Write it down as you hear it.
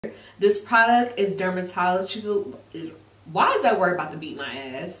here. This product is dermatological. Why is that word about to beat my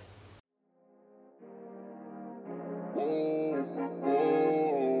ass?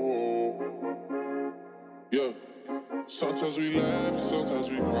 Yeah. Sometimes we laugh, sometimes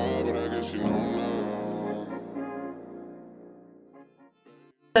we cry, but I guess you know now.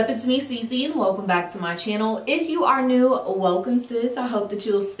 What's up, it's me, Cece, and welcome back to my channel. If you are new, welcome, sis. I hope that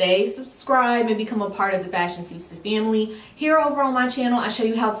you'll stay, subscribe, and become a part of the Fashionceesta family. Here over on my channel, I show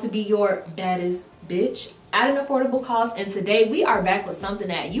you how to be your baddest bitch at an affordable cost, and today we are back with something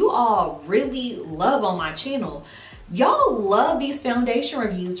that you all really love on my channel. Y'all love these foundation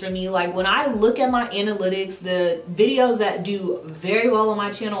reviews from me. Like, when I look at my analytics, the videos that do very well on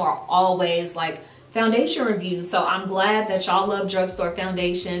my channel are always like foundation reviews. So I'm glad that y'all love drugstore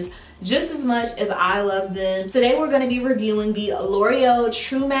foundations just as much as I love them. Today we're going to be reviewing the L'Oreal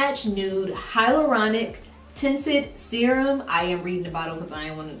True Match Nude Hyaluronic Tinted Serum. I am reading the bottle because I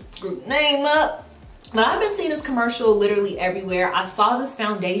ain't want to screw the name up. But I've been seeing this commercial literally everywhere. I saw this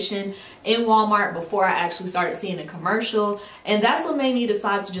foundation in Walmart before I actually started seeing the commercial, and that's what made me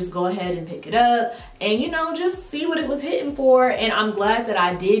decide to just go ahead and pick it up and, you know, just see what it was hitting for. And I'm glad that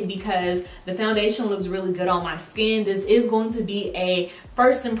I did because the foundation looks really good on my skin. This is going to be a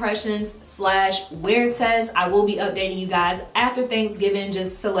first impressions / wear test. I will be updating you guys after Thanksgiving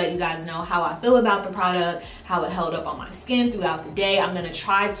just to let you guys know how I feel about the product, how it held up on my skin throughout the day. I'm going to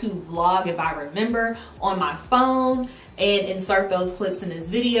try to vlog, if I remember, on my phone and insert those clips in this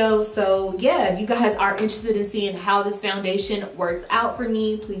video. So yeah, if you guys are interested in seeing how this foundation works out for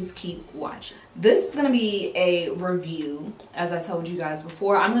me, please keep watching. This is gonna be a review, as I told you guys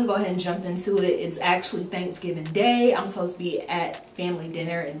before. I'm gonna go ahead and jump into it. It's actually Thanksgiving Day. I'm supposed to be at family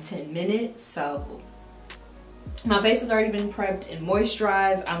dinner in 10 minutes. So my face has already been prepped and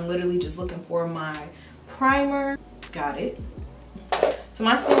moisturized. I'm literally just looking for my primer. Got it. So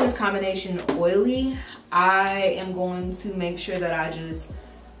my skin is combination oily. I am going to make sure that I just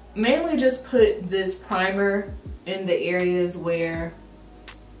mainly just put this primer in the areas where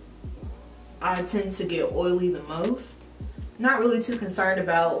I tend to get oily the most. Not really too concerned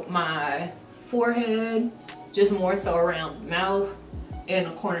about my forehead, just more so around the mouth and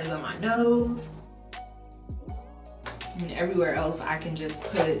the corners of my nose. And everywhere else I can just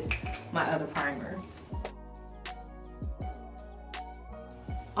put my other primer.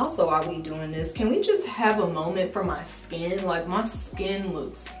 Also, while we doing this, can we just have a moment for my skin? Like, my skin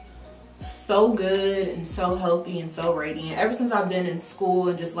looks so good and so healthy and so radiant. Ever since I've been in school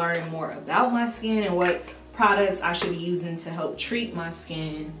and just learning more about my skin and what products I should be using to help treat my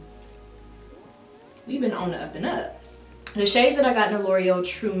skin, we've been on the up and up. The shade that I got in the L'Oreal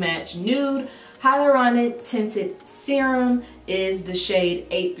True Match Nude Hyaluronic Tinted Serum is the shade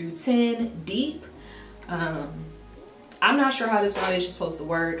 8 through 10 Deep. I'm not sure how this foundation is supposed to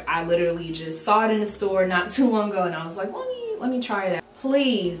work. I literally just saw it in the store not too long ago and I was like, let me try it out.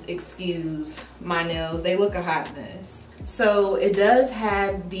 Please excuse my nails. They look a hot mess. So it does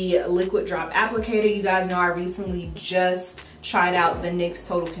have the liquid drop applicator. You guys know I recently just tried out the NYX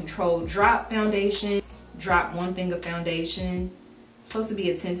Total Control Drop Foundation. Drop one thing of foundation. It's supposed to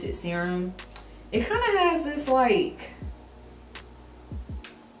be a tinted serum. It kind of has this like,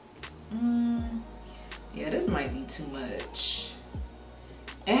 yeah, this might be too much.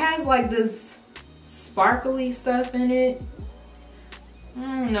 It has like this sparkly stuff in it. I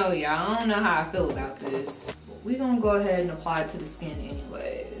don't know, y'all. I don't know how I feel about this. We're gonna go ahead and apply it to the skin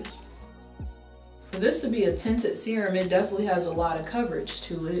anyways. For this to be a tinted serum, it definitely has a lot of coverage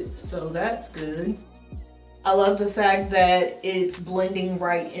to it, so that's good. I love the fact that it's blending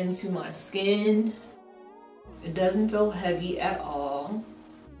right into my skin. It doesn't feel heavy at all.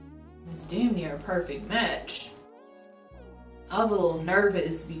 It's damn near a perfect match. I was a little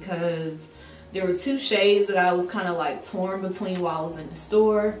nervous because there were two shades that I was kind of like torn between while I was in the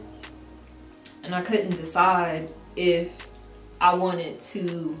store, and I couldn't decide if I wanted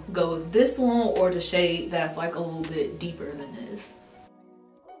to go with this one or the shade that's like a little bit deeper than this.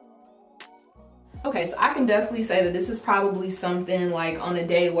 Okay, so I can definitely say that this is probably something like on a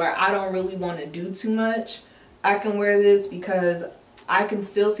day where I don't really want to do too much. I can wear this because I can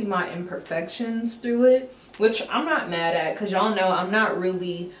still see my imperfections through it, which I'm not mad at because y'all know I'm not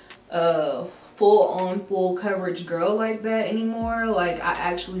really a full coverage girl like that anymore. Like, I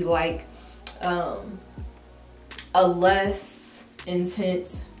actually like a less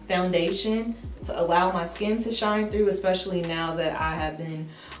intense foundation to allow my skin to shine through, especially now that I have been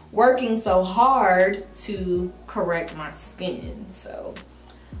working so hard to correct my skin. So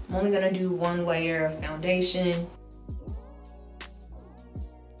I'm only gonna do one layer of foundation.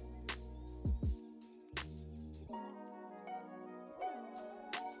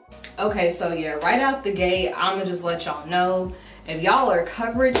 Okay, so yeah, right out the gate, I'm gonna just let y'all know, if y'all are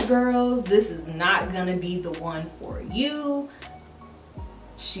coverage girls, this is not gonna be the one for you.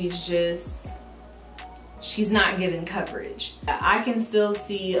 She's not giving coverage. I can still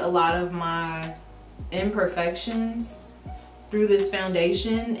see a lot of my imperfections through this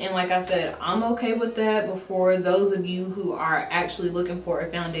foundation, and like I said, I'm okay with that. But for those of you who are actually looking for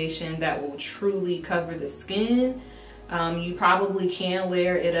a foundation that will truly cover the skin, you probably can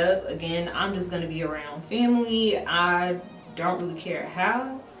layer it up. Again, I'm just going to be around family. I don't really care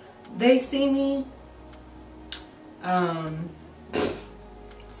how they see me.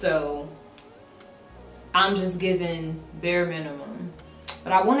 So I'm just giving bare minimum.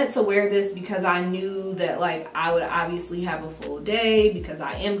 But I wanted to wear this because I knew that like I would obviously have a full day, because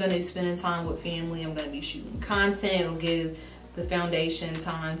I am going to be spending time with family. I'm going to be shooting content. It'll give the foundation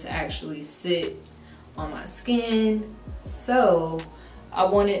time to actually sit on my skin. So I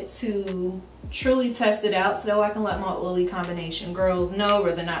wanted to truly test it out so that I can let my oily combination girls know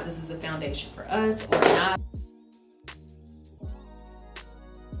whether or not this is a foundation for us or not.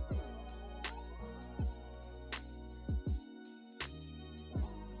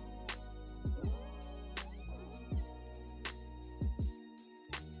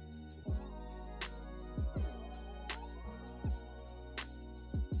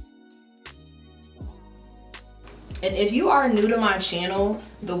 And if you are new to my channel,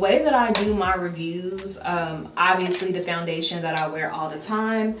 the way that I do my reviews, obviously the foundation that I wear all the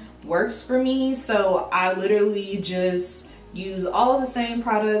time works for me. So I literally just use all of the same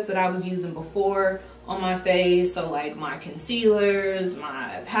products that I was using before on my face. So like my concealers,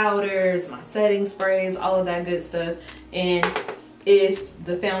 my powders, my setting sprays, all of that good stuff. And if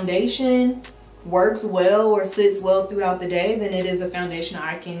the foundation works well or sits well throughout the day, then it is a foundation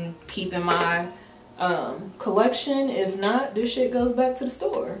I can keep in my collection. If not, this shit goes back to the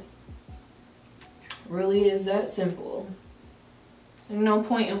store. Really is that simple. There's no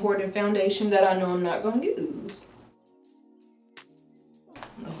point in hoarding foundation that I know I'm not gonna use.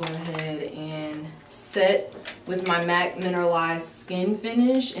 I'll go ahead and set with my MAC Mineralized Skin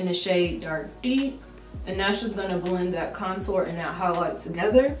Finish in the shade Dark Deep, and that's just gonna blend that contour and that highlight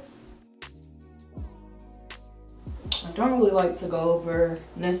together. I don't really like to go over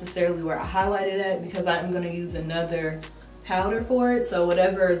necessarily where I highlighted at, because I'm going to use another powder for it. So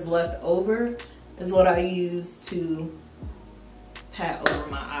whatever is left over is what I use to pat over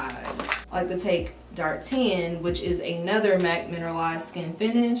my eyes. I like to take Dark Tan, which is another MAC Mineralized Skin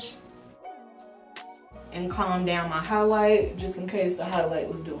Finish, and calm down my highlight just in case the highlight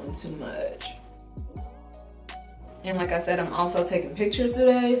was doing too much. And like I said, I'm also taking pictures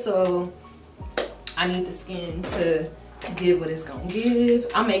today, so I need the skin to give what it's gonna give.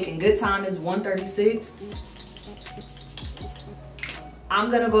 I'm making good time. It's 1:36. I'm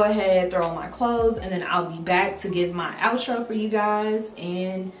gonna go ahead, throw on my clothes, and then I'll be back to give my outro for you guys,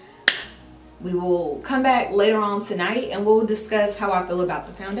 and we will come back later on tonight and we'll discuss how I feel about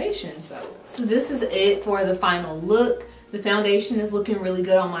the foundation. So this is it for the final look. The foundation is looking really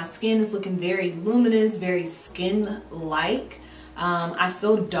good on my skin. It's looking very luminous, very skin-like. I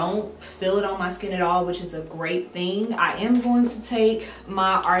still don't feel it on my skin at all, which is a great thing. I am going to take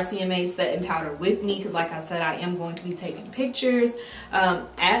my RCMA setting powder with me, because like I said, I am going to be taking pictures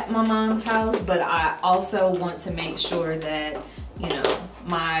at my mom's house, but I also want to make sure that, you know,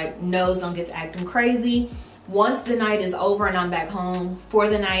 my nose don't get to acting crazy. Once the night is over and I'm back home for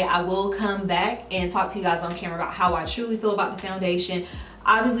the night, I will come back and talk to you guys on camera about how I truly feel about the foundation.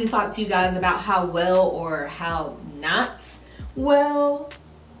 Obviously talk to you guys about how well or how not well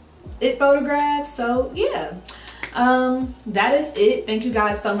it photographs. So yeah, that is it. Thank you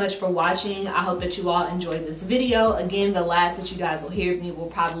guys so much for watching. I hope that you all enjoyed this video. Again, the last that you guys will hear of me will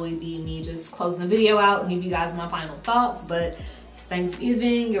probably be me just closing the video out and give you guys my final thoughts, but it's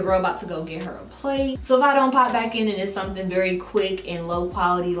Thanksgiving, your girl about to go get her a plate. So if I don't pop back in and it's something very quick and low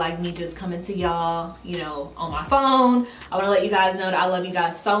quality, like me just coming to y'all, you know, on my phone, I want to let you guys know that I love you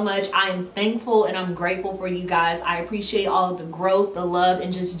guys so much. I am thankful and I'm grateful for you guys. I appreciate all of the growth, the love,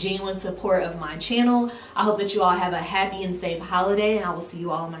 and just genuine support of my channel. I hope that you all have a happy and safe holiday, and I will see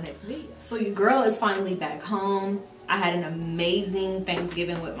you all in my next video. So your girl is finally back home. I had an amazing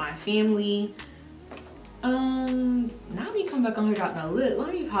Thanksgiving with my family. Now we come back on here got no lip.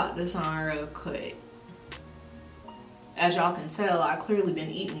 Let me pop this on real quick. As y'all can tell, I clearly been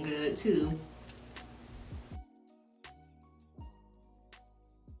eating good too.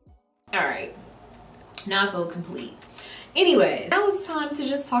 Alright, now I feel complete. Anyway, now it's time to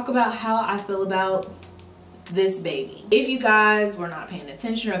just talk about how I feel about this baby. If you guys were not paying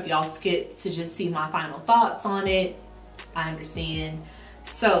attention, or if y'all skipped to just see my final thoughts on it, I understand.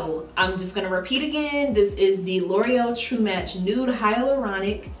 So I'm just gonna repeat again. This is the L'Oreal True Match Nude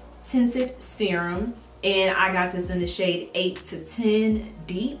Hyaluronic Tinted Serum, and I got this in the shade 8 to 10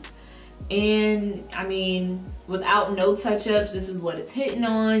 deep. And I mean, without no touch-ups, this is what it's hitting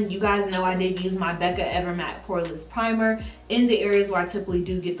on. You guys know I did use my Becca Evermatte Poreless Primer in the areas where I typically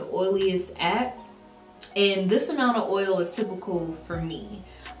do get the oiliest at. And this amount of oil is typical for me.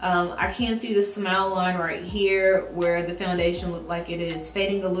 I can see the smile line right here where the foundation looked like it is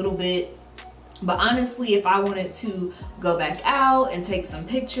fading a little bit. But honestly, if I wanted to go back out and take some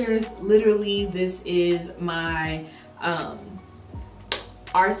pictures, literally this is my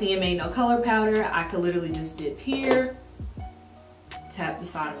RCMA No Color Powder. I could literally just dip here, tap the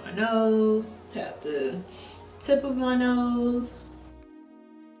side of my nose, tap the tip of my nose,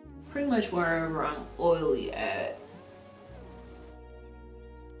 pretty much wherever I'm oily at.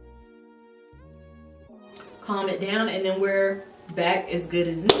 Calm it down, and then we're back as good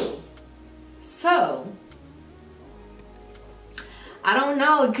as new. So I don't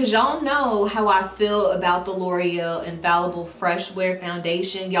know, because y'all know how I feel about the L'Oreal Infallible Fresh Wear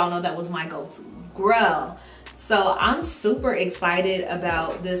Foundation. Y'all know that was my go-to girl. So I'm super excited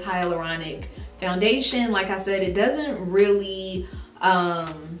about this hyaluronic foundation. Like I said, it doesn't really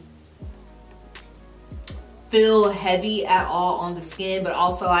feel heavy at all on the skin, but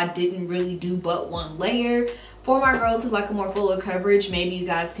also I didn't really do but one layer. For my girls who like a more fuller coverage, maybe you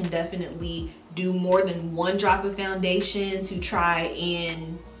guys can definitely do more than one drop of foundation to try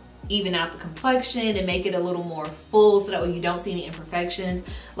and even out the complexion and make it a little more full so that way you don't see any imperfections.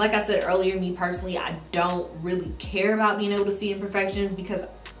 Like I said earlier, me personally, I don't really care about being able to see imperfections, because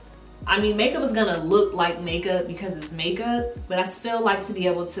I mean, makeup is gonna look like makeup because it's makeup, but I still like to be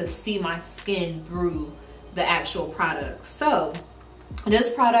able to see my skin through the actual product. So this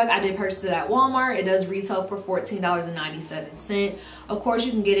product, I did purchase it at Walmart. It does retail for $14.97. Of course,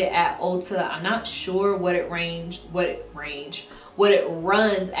 you can get it at Ulta. I'm not sure what it runs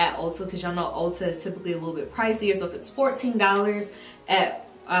at Ulta, because y'all know Ulta is typically a little bit pricier. So if it's $14 at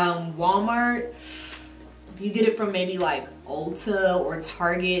Walmart, if you get it from maybe like Ulta or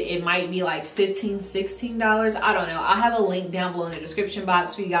Target, it might be like $15, $16. I don't know. I'll have a link down below in the description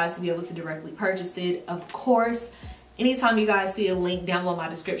box for you guys to be able to directly purchase it. Of course, anytime you guys see a link down below my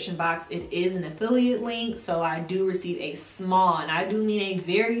description box, it is an affiliate link, so I do receive a small, and I do mean a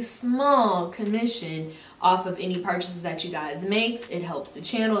very small, commission off of any purchases that you guys make. It helps the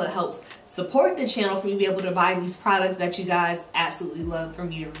channel, it helps support the channel for me to be able to buy these products that you guys absolutely love for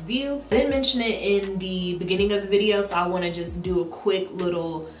me to review. I didn't mention it in the beginning of the video, so I want to just do a quick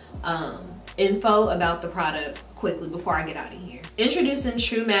little info about the product quickly before I get out of here. Introducing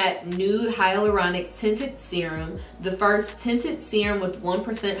True Matte Nude Hyaluronic Tinted Serum, the first tinted serum with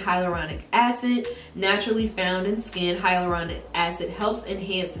 1% hyaluronic acid, naturally found in skin. Hyaluronic acid helps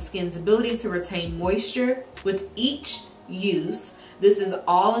enhance the skin's ability to retain moisture with each use. This is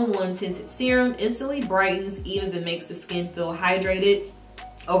all-in-one tinted serum, instantly brightens, evens, and makes the skin feel hydrated.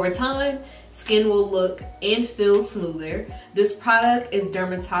 Over time, skin will look and feel smoother. This product is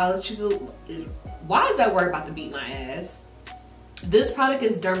dermatological. Why is that word about to beat my ass? This product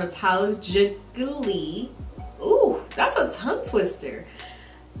is dermatologically, ooh, that's a tongue twister.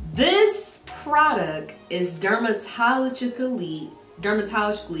 This product is dermatologically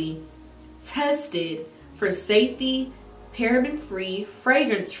tested for safety, paraben-free,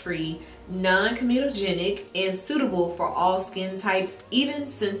 fragrance-free, non-comedogenic, and suitable for all skin types, even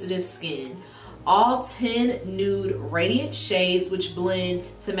sensitive skin. All 10 nude radiant shades which blend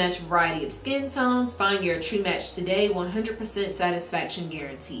to match a variety of skin tones. Find your true match today, 100% satisfaction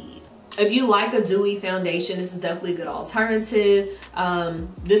guaranteed. If you like a dewy foundation, this is definitely a good alternative.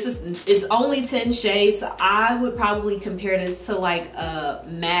 It's only 10 shades, so I would probably compare this to like a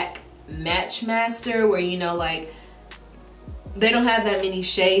MAC Matchmaster, where you know, like, they don't have that many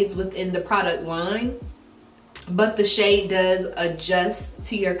shades within the product line, but the shade does adjust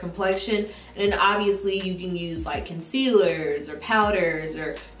to your complexion. And obviously you can use like concealers or powders,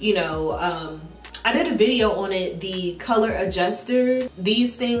 or you know, I did a video on it, the color adjusters,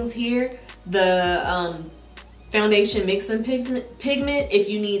 these things here, the foundation mixing pigment if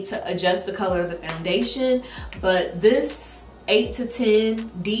you need to adjust the color of the foundation. But this 8 to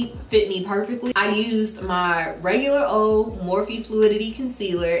 10 deep fit me perfectly. I used my regular old Morphe Fluidity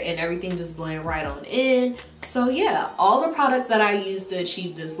concealer and everything just blended right on in. So yeah, all the products that I used to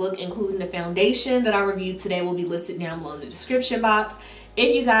achieve this look, including the foundation that I reviewed today, will be listed down below in the description box.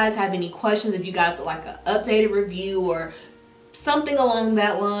 If you guys have any questions, if you guys would like an updated review or something along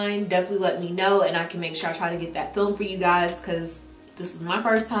that line, definitely let me know, and I can make sure I try to get that filmed for you guys, because This is my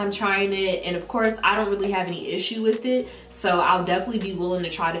first time trying it, and of course I don't really have any issue with it, so I'll definitely be willing to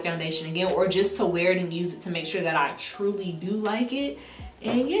try the foundation again, or just to wear it and use it to make sure that I truly do like it.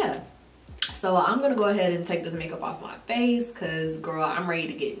 And yeah, so I'm gonna go ahead and take this makeup off my face, because girl, I'm ready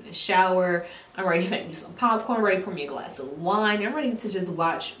to get in the shower. I'm ready to make me some popcorn, I'm ready to pour me a glass of wine. I'm ready to just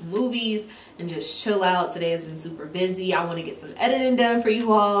watch movies and just chill out. Today has been super busy. I want to get some editing done for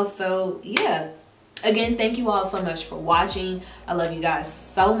you all. So yeah, again, thank you all so much for watching. I love you guys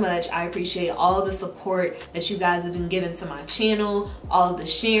so much. I appreciate all the support that you guys have been giving to my channel, all of the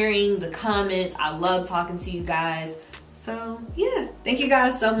sharing, the comments. I love talking to you guys. So yeah, thank you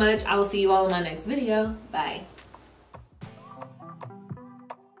guys so much. I will see you all in my next video. Bye.